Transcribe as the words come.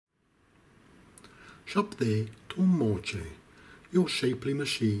Shop there, ton mâtchîn, your shapely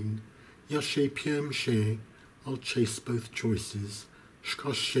machine, your plieunmes-chîn, I'll chase both choices,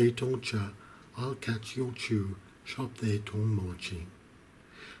 shcoche ton tcha, I'll catch your tchoeu, shop there ton mâtchîn.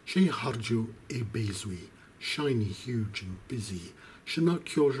 Chez hardgieaux êbézouis, shiny, huge and busy, chenna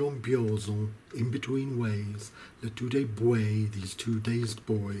clioge en bliâsant, in between ways, le tout des bouais, these two dazed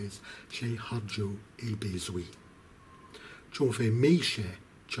boys, chez hardgieaux êbézouis. J'en fais méché,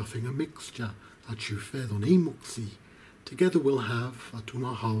 chuffing a mixture, that you fed on muxi. Together we'll have, at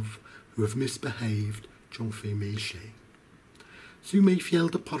uma have, who have misbehaved, j'en fais méché. Su may fiel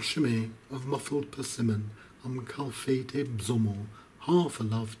de parchemin, of muffled persimmon, calfate bzomo, half a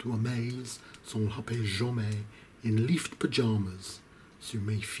love to amaze, son happé jamais, in leafed pyjamas, su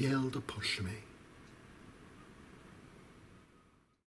may fiel de parchemin.